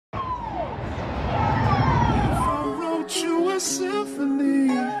write you a symphony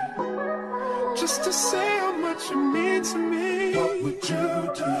just to say how much you mean to me. What would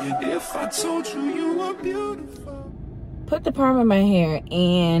you do if I told you you were beautiful? Put the perm in my hair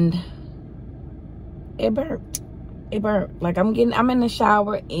and it burnt. It burnt. Like I'm in the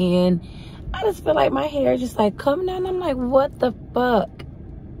shower and I just feel like my hair just like coming down. I'm like, what the fuck?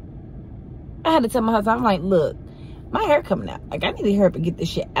 I had to tell my husband, I'm like, look, my hair coming out. Like, I need to hurry up and get this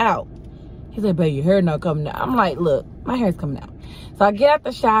shit out. He's like, babe, your hair not coming out. I'm like, look, my hair's coming out. So I get out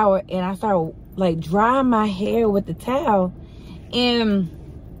the shower and I start like drying my hair with the towel. And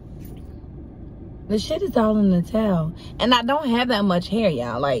the shit is all in the towel. And I don't have that much hair,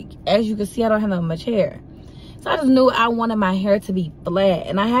 y'all. Like, as you can see, I don't have that much hair. So I just knew I wanted my hair to be flat.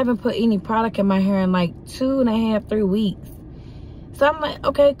 And I haven't put any product in my hair in like 2.5, 3 weeks. So I'm like,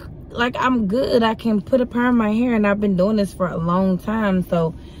 okay, like I'm good. I can put a perm in my hair and I've been doing this for a long time.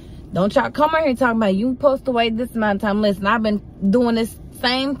 So don't y'all come out here talking about you supposed to wait this amount of time. Listen, I've been doing this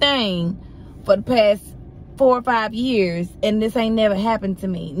same thing for the past 4 or 5 years and this ain't never happened to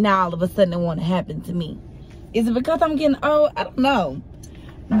me. Now all of a sudden it want to happen to me. Is it because I'm getting old? I don't know.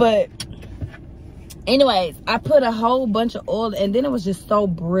 But anyways, I put a whole bunch of oil and then it was just so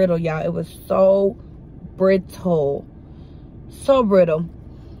brittle, y'all. It was so brittle. So brittle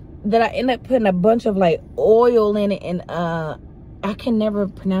that I ended up putting a bunch of like oil in it, and I can never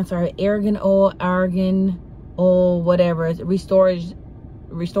pronounce her. Argan oil, whatever. It restores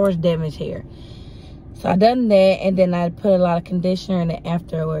damaged hair. So I done that, and then I put a lot of conditioner in it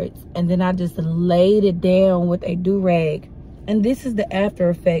afterwards, and then I just laid it down with a do-rag, and this is the after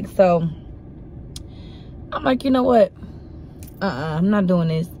effect. So I'm like, you know what, I'm not doing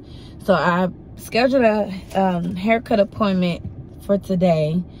this. So I scheduled a haircut appointment for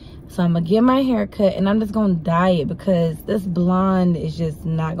today. So I'm gonna get my hair cut and I'm just gonna dye it because this blonde is just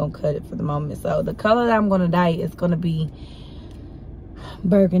not gonna cut it for the moment. So the color that I'm gonna dye is gonna be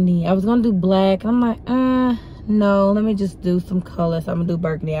burgundy. I was gonna do black. I'm like, no, let me just do some color. So I'm gonna do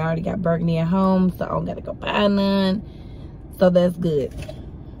burgundy. I already got burgundy at home, so I don't gotta go buy none. So that's good.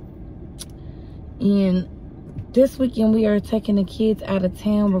 And this weekend we are taking the kids out of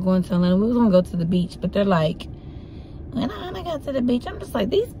town. We're going to Atlanta. We was gonna go to the beach, but they're like, when I got to the beach, I'm just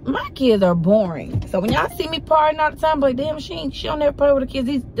like, my kids are boring. So when y'all see me partying all the time, I'm like, damn, she don't never play with the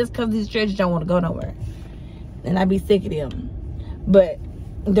kids. Just because these children don't want to go nowhere. And I be sick of them. But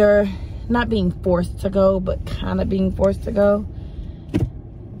they're not being forced to go, but kind of being forced to go.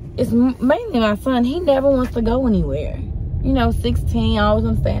 It's mainly my son. He never wants to go anywhere. You know, 16, always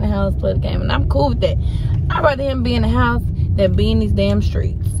want to stay in the house, play the game. And I'm cool with that. I'd rather him be in the house than be in these damn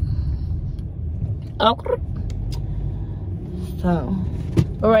streets. Okay. So,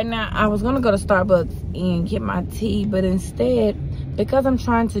 but right now, I was going to go to Starbucks and get my tea. But instead, because I'm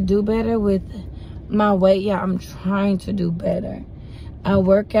trying to do better with my weight, yeah, I'm trying to do better. I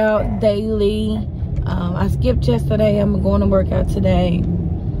work out daily. I skipped yesterday. I'm going to work out today.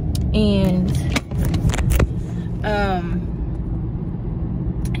 And,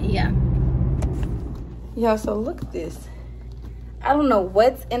 yeah. Yeah, so look at this. I don't know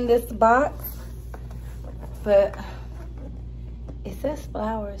what's in this box, but it says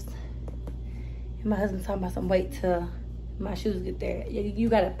flowers. And my husband's talking about some wait till my shoes get there. You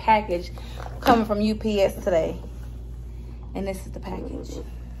got a package coming from UPS today. And this is the package.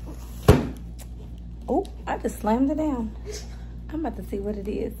 Oh, I just slammed it down. I'm about to see what it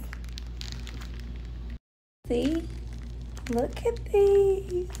is. See? Look at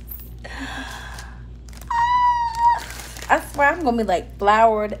these. I swear I'm gonna be like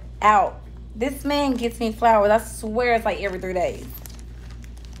flowered out. This man gets me flowers. I swear it's like every 3 days.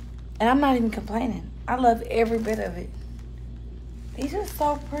 And I'm not even complaining. I love every bit of it. These are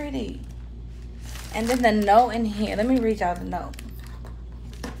so pretty. And then the note in here. Let me read y'all the note.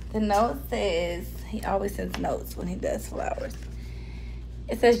 The note says, he always sends notes when he does flowers.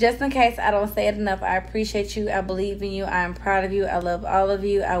 It says, just in case I don't say it enough, I appreciate you. I believe in you. I am proud of you. I love all of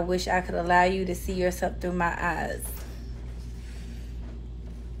you. I wish I could allow you to see yourself through my eyes.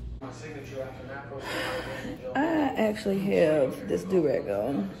 I actually have this do-rag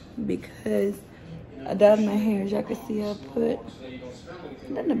on because I dyed my hair. As y'all can see, I put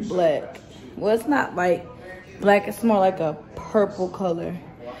nothing black. Well, it's not like black. It's more like a purple color.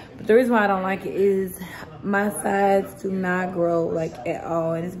 But the reason why I don't like it is my sides do not grow like at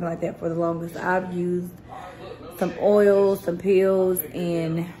all. And it's been like that for the longest. I've used some oil, some pills,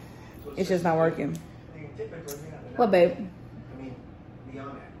 and it's just not working. What, babe?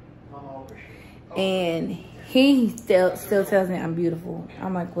 And he still tells me I'm beautiful.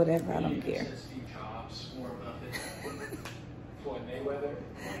 I'm like, whatever, I don't care.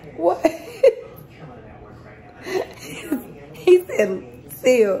 What? fucking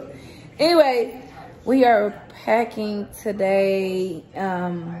still. Anyway, we are packing today.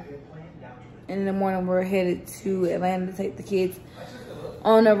 In the morning, we're headed to Atlanta to take the kids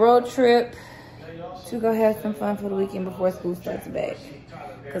on a road trip to go have some fun for the weekend before school starts back.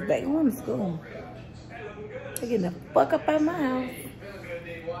 Because back going to school, they're getting the fuck up out of my house.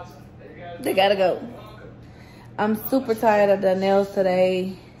 They gotta go. I'm super tired of the nails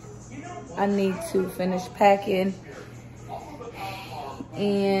today. I need to finish packing.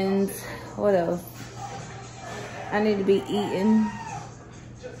 And what else? I need to be eating.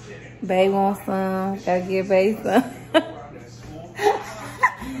 Babe wants some. Gotta give Babe some.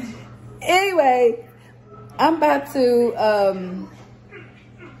 Anyway, I'm about to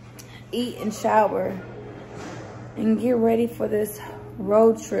eat and shower and get ready for this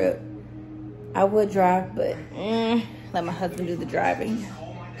road trip. I would drive, but let my husband do the driving.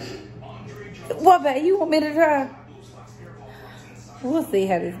 What, babe? You want me to drive? We'll see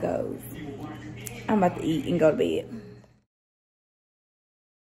how this goes. I'm about to eat and go to bed.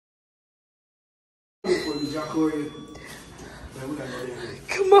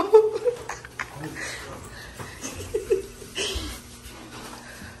 Come on.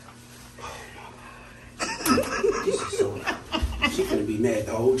 She gonna be mad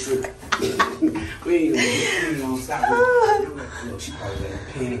the whole trip. we ain't gonna stop her. No, she probably like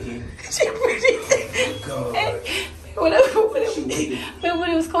panicking. She really God. When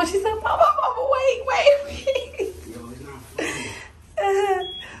it was cold, she said, Mama, wait. Yo, it's not funny.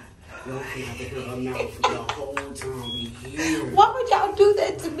 Yo, I have to hear her mouth for the whole time we here. Why would y'all do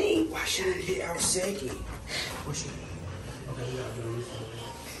that to me? Why should it hit our second? What's she? Okay, we gotta do this.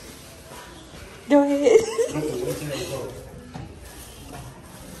 Go ahead.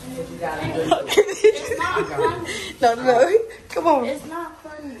 It's not funny. No. Come on. It's not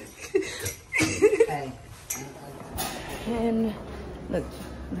funny. Hey. And look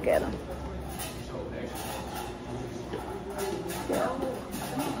at him.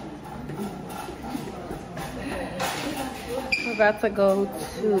 We're about to go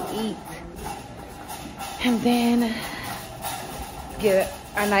to eat and then get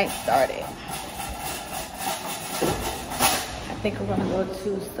our night started. I think we're gonna go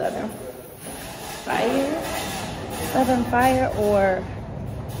to Southern Fire or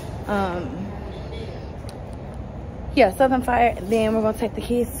Southern Fire. Then we're gonna take the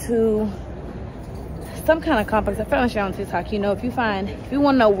kids to some kind of complex. I found shit on TikTok. You know, if you want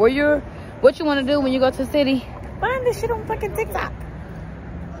to know what you want to do when you go to the city, find this shit on fucking TikTok.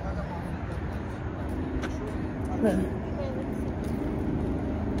 Look.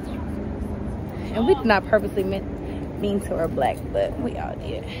 And we did not purposely mean to her black, but we all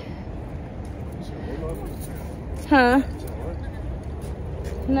did. Huh?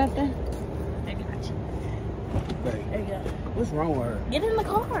 Nothing. Babe, what's wrong with her? Get in the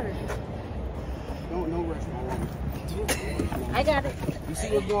car. No rush, wrong. I got it. You see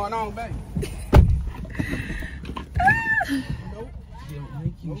what's going on, babe? Nope.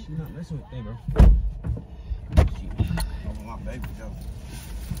 She's not messing with me, bro. Oh, my baby, though.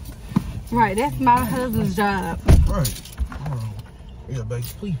 Right, that's my husband's job. Right. Yeah, babe,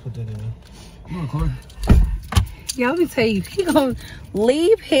 please put that in there. You recording? Yeah, let me tell you, he gonna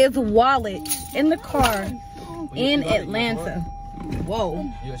leave his wallet in the car in Atlanta. Whoa.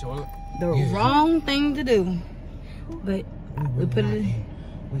 You got your wallet? The wrong thing to do. But we put it in.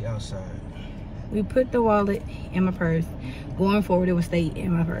 We outside. We put the wallet in my purse. Going forward, it will stay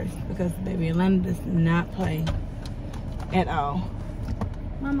in my purse because baby, Atlanta does not play at all.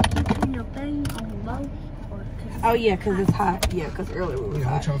 Mama, can you turn your thing on low? Oh yeah, cause it's hot. Yeah, cause earlier we were I'm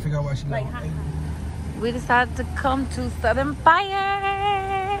hot. trying to figure out why she Like, got We decided to come to Southern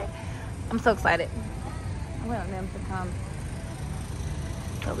Fire. I'm so excited. I wait on them to come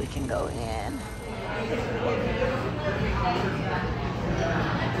so we can go in.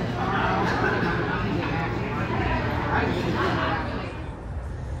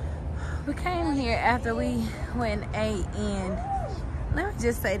 We came here after we went and ate, and let me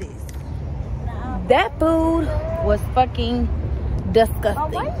just say this. That food was fucking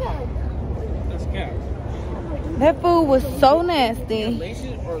disgusting. That food was so nasty.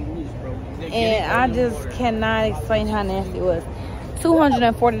 And I just cannot explain how nasty it was.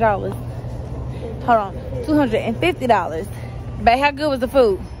 $240. Hold on. $250. Babe, how good was the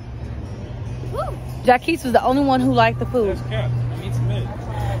food? Jaquise was the only one who liked the food.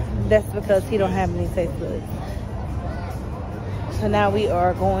 That's because he don't have any taste buds. So now we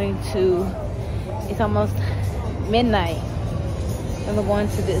are going to, it's almost midnight, and we're going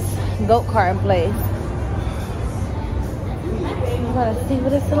to this go-kart place. We're gonna see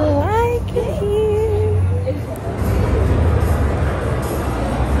what it's like here.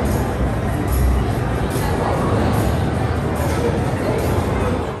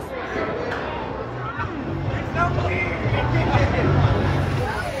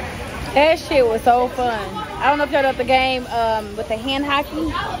 That shit was so fun. I don't know if y'all know the game with the hand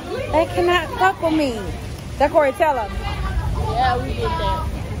hockey. They cannot fuck with me. That Corey, tell them. Yeah, we did that.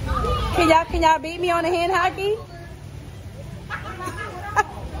 Can y'all beat me on the hand hockey?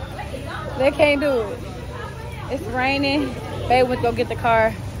 They can't do it. It's raining. Babe went to go get the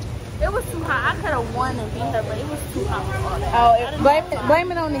car. It was too hot. I could have won and beat her, but it was too hot for all that. Oh,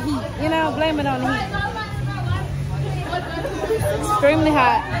 blame it on the heat. You know, blame it on the heat. Extremely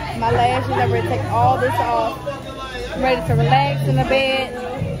hot. My lashes, I'm ready to take all this off. I'm ready to relax in the bed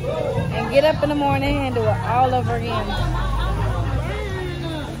and get up in the morning and do it all over again.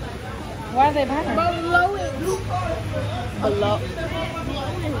 Why are they behind? Below it. Below.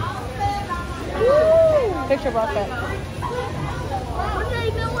 Woo! Picture brought that. What are they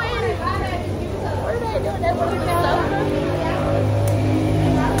doing? What are they doing? They want to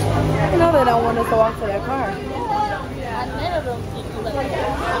You know they don't want us to walk to their car. I never don't think like that.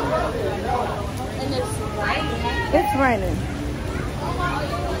 And it's raining. It's raining.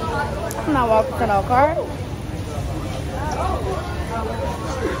 I'm not walking to no car.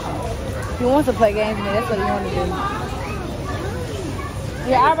 He wants to play games with me. That's what he wants to do.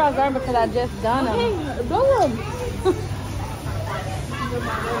 Your eyebrows are because I just done them. Blow them.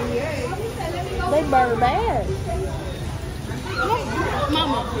 They burn bad.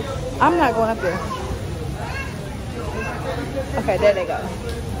 Mama. I'm not going up there. Okay, there they go.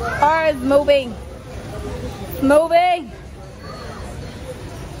 Car is moving. Moving.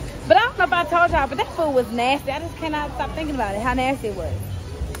 But I don't know if I told y'all, but that food was nasty. I just cannot stop thinking about it, how nasty it was.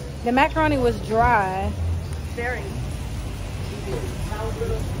 The macaroni was dry. Very.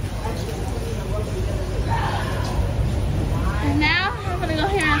 And now I'm gonna go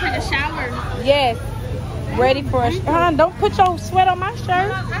here and take a shower. Yes. Ready for a don't put your sweat on my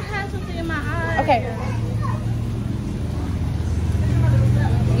shirt. I have something in my eye. Okay.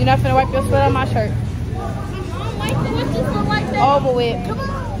 You're not gonna wipe your sweat on my shirt. Over with.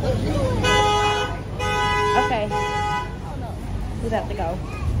 Okay. We have to go.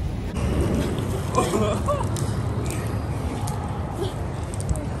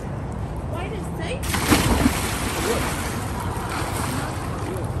 Why does it take?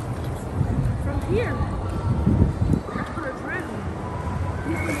 From here. I'm gonna drown.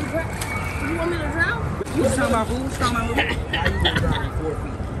 You want me to drown? You talking about who? Talking about who?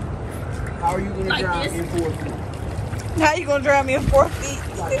 How are you gonna drown in 4 feet? How are you gonna drown in 4 feet? How you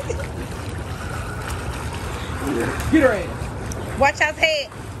gonna drown me in 4 feet? Get her ass. Watch out head.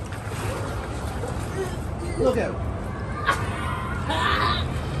 Look at her.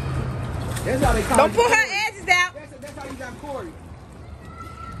 That's how they call Don't you. pull her edges out. That's how you got Corey.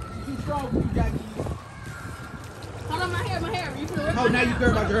 She's too strong for you, Jackie. Hold on, my hair. You can rip Oh, now you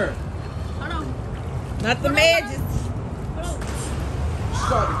care about your hair. Hold on. Not the edges. Hold on.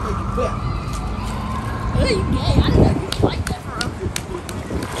 Sorry to take you back. Hey, you gay. I didn't know you like that for real.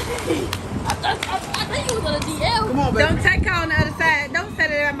 I think you was on a DL. Come on, baby. Don't take her on the other side. Don't say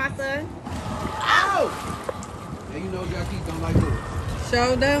that about my son. Ow! Now you know Jackie don't like it.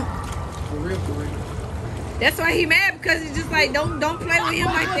 Show them. For real, for real. That's why he mad, because he's just like, don't play with him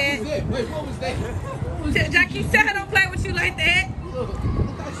like that. Wait, what was that? What was that? Jackie said I don't play with you like that. Look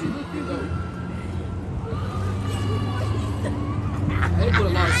how she looking though. They put a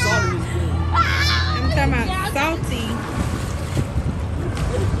lot of salt in this food. I'm talking about salty.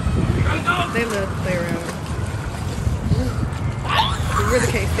 They love to play around. You really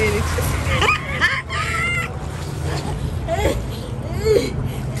can't stand it.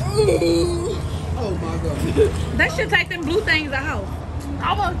 Oh my god. They should take them blue things out. I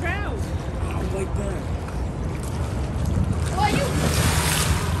almost drowned. I don't like that. Boy,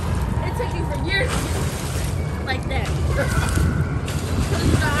 it took you for years to get like that.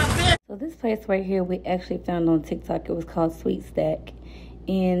 So this place right here, we actually found on TikTok. It was called Sweet Stack.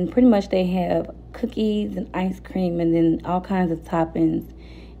 And pretty much they have cookies and ice cream and then all kinds of toppings.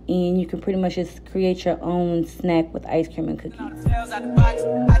 And you can pretty much just create your own snack with ice cream and cookies. I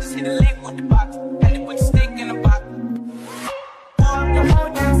just hit a lick with the box. Had to put the stick in the box.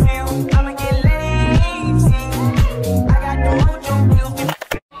 I'ma get lazy. I got the mojo pills.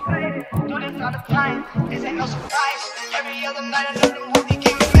 Do this all the time. This ain't no surprise. Every other night I know the movie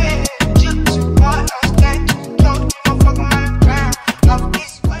getting mad. Just one stand. Don't motherfucker on the ground. Off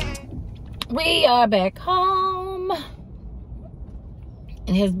this way. We are back home.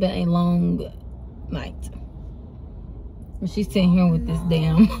 It has been a long night. She's sitting here with this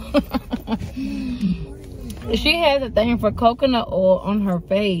damn. She has a thing for coconut oil on her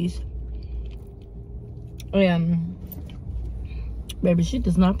face. And baby, she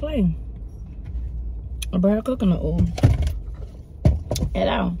does not play about her coconut oil at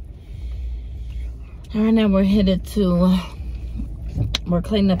all. All right, now we're headed to, we're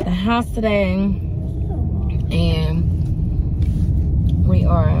cleaning up the house today. And we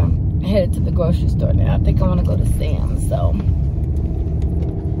are headed to the grocery store now. I think I want to go to Sam's, so.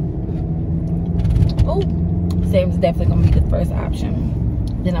 Oh, Sam's definitely going to be the first option.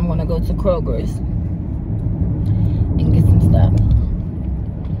 Then I'm going to go to Kroger's and get some stuff.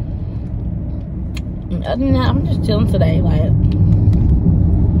 And other than that, I'm just chilling today. Like,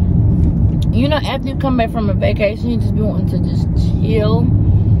 you know, after you come back from a vacation, you just be wanting to just chill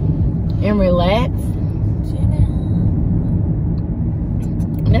and relax.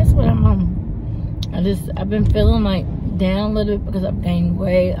 And that's what I'm on. I've been feeling like down a little bit because I've gained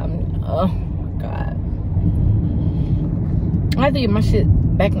weight. Oh my God. I have to get my shit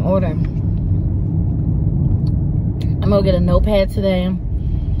back in order. I'm gonna get a notepad today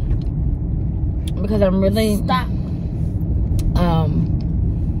because I'm really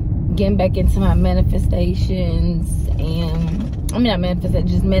getting back into my manifestations, and I mean not manifesting,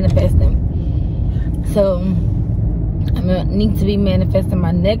 just manifesting. So I'm gonna need to be manifesting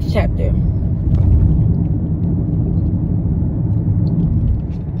my next chapter.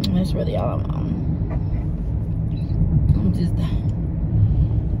 And that's really all I'm on. I'm just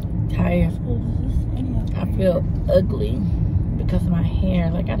tired. I feel ugly because of my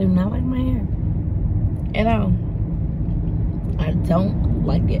hair. Like, I do not like my hair at all. I don't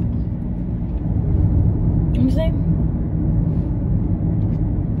like it. You know what I'm saying?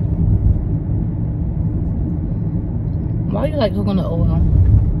 Why do you like coconut oil?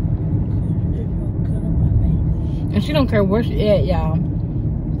 And she don't care where she at, y'all.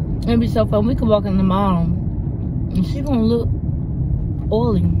 It'd be so fun. We could walk in the mall and she gonna look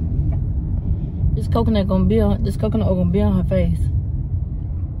oily. This coconut oil gonna be on her face.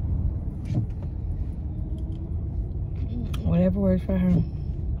 Whatever works for her.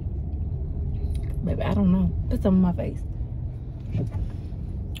 Baby, I don't know. Put some on my face.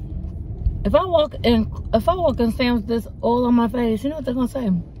 If I walk in Sam's with this oil on my face, you know what they're gonna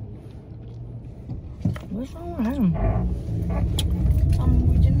say? What's wrong with her?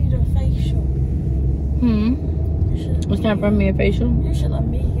 We just need a facial. It's time for me a facial? You should let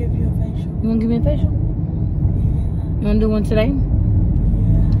me give you a facial. You wanna give me a facial? Yeah. You wanna do one today?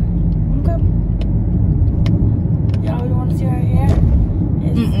 Yeah. Okay. Y'all, you wanna see her hair?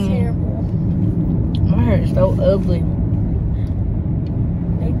 It's terrible. My hair is so ugly.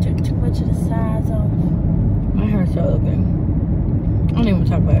 They took too much of the sides off. My hair is so ugly. I don't even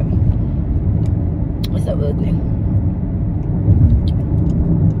talk about it. It's so ugly.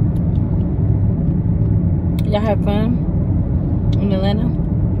 Y'all have fun in Atlanta?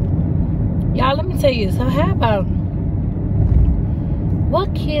 Y'all, let me tell you. So how about,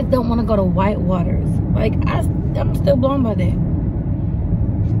 what kids don't want to go to Whitewaters? Like, I'm still blown by that.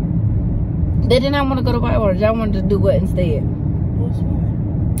 They did not want to go to Whitewaters. Y'all wanted to do what instead?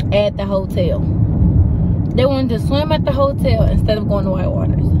 At the hotel. They wanted to swim at the hotel instead of going to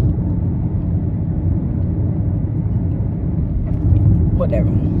Whitewaters. Whatever.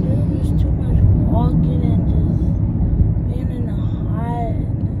 There's too much walking and just being in the hot.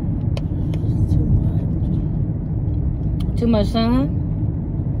 It's too much. Too much sun?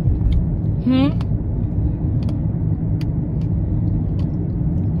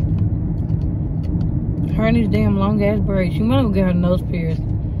 Her and these damn long ass braids. She might go get her nose pierced.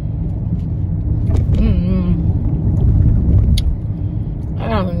 I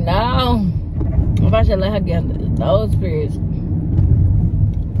don't know if I should let her get her nose pierced.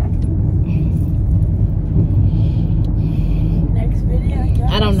 Next video,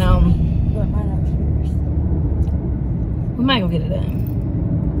 I don't know. But my nose first. We might go get it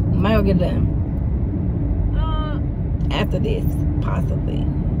done. We might go get it done. After this, possibly.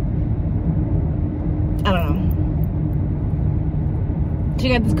 I don't know. She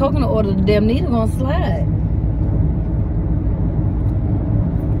got this coconut oil, the damn needle gonna slide.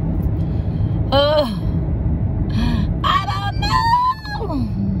 I don't know.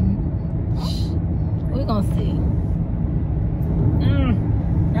 We're gonna see.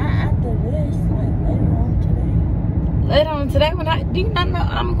 Not after this, like later on today. Later on today, do you not know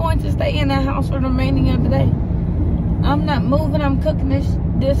I'm going to stay in that house for the remaining of the day? I'm not moving. I'm cooking this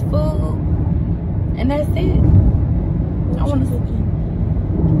food, and that's it. I want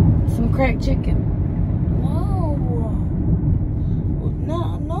some cracked chicken. No.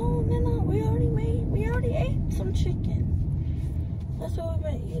 We already ate some chicken. That's what we've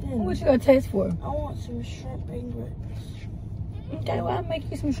been eating. What you gonna taste for? I want some shrimp and grits. Okay, well I'll make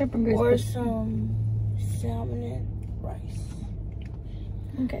you some shrimp and grits. Or some salmon and rice.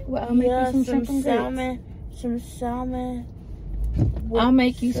 Okay, well I'll make you some shrimp and grits. Some salmon I'll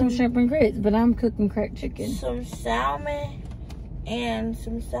make you some shrimp and grits, but I'm cooking cracked chicken. Some salmon and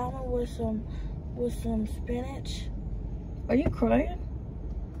some salmon with some spinach. Are you crying?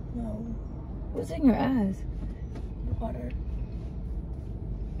 No, What's in your eyes? water.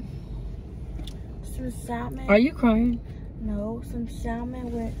 Some salmon. Are you crying? No, some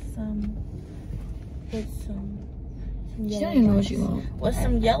salmon with some She yellow don't even know what rice. you want. With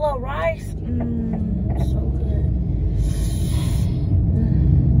some yellow rice. So good.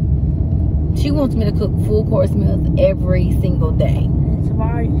 She wants me to cook full course meals every single day. And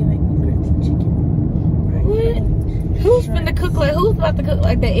tomorrow you can make me grits and chicken. What? Who's finna cook like? Who's about to cook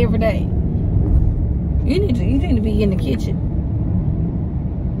like that every day? You need to be in the kitchen,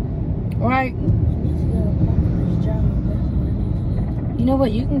 right? You know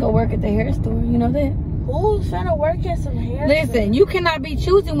what? You can go work at the hair store. You know that? Who's finna work at some hair? Listen, you cannot be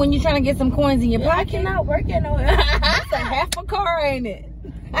choosing when you're trying to get some coins in your I pocket. cannot work at no. That's a half a car, ain't it?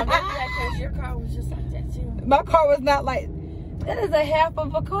 Because your car was just like that too. My car was not like that. Is a half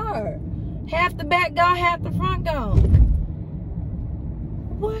of a car. Half the back gone, half the front gone.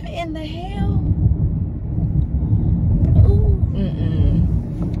 What in the hell?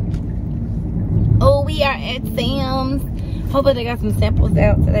 Oh, we are at Sam's. Hopefully they got some samples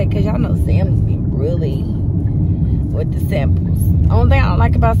out today, because y'all know Sam's be really with the samples. Only thing I don't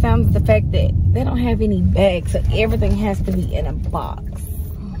like about Sam's is the fact that they don't have any bags, so everything has to be in a box.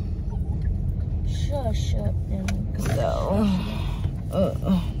 Shush up, then. So,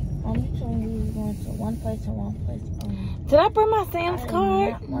 I'm telling you, we're going to one place and one place only. did I bring my Sam's I card?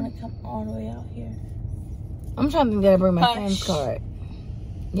 do not want to come all the way out here. I'm trying to think that I bring my Hush. Sam's card.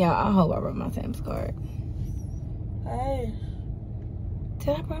 Yeah, I hope I brought my Sam's card. Hey, Did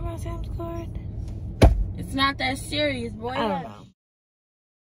I bring my Sam's card? it's not that serious, boy. I don't know.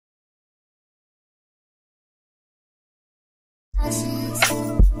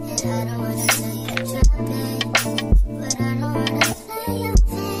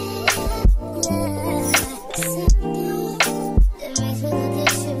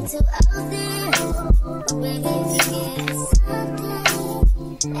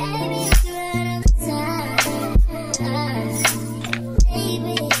 Maybe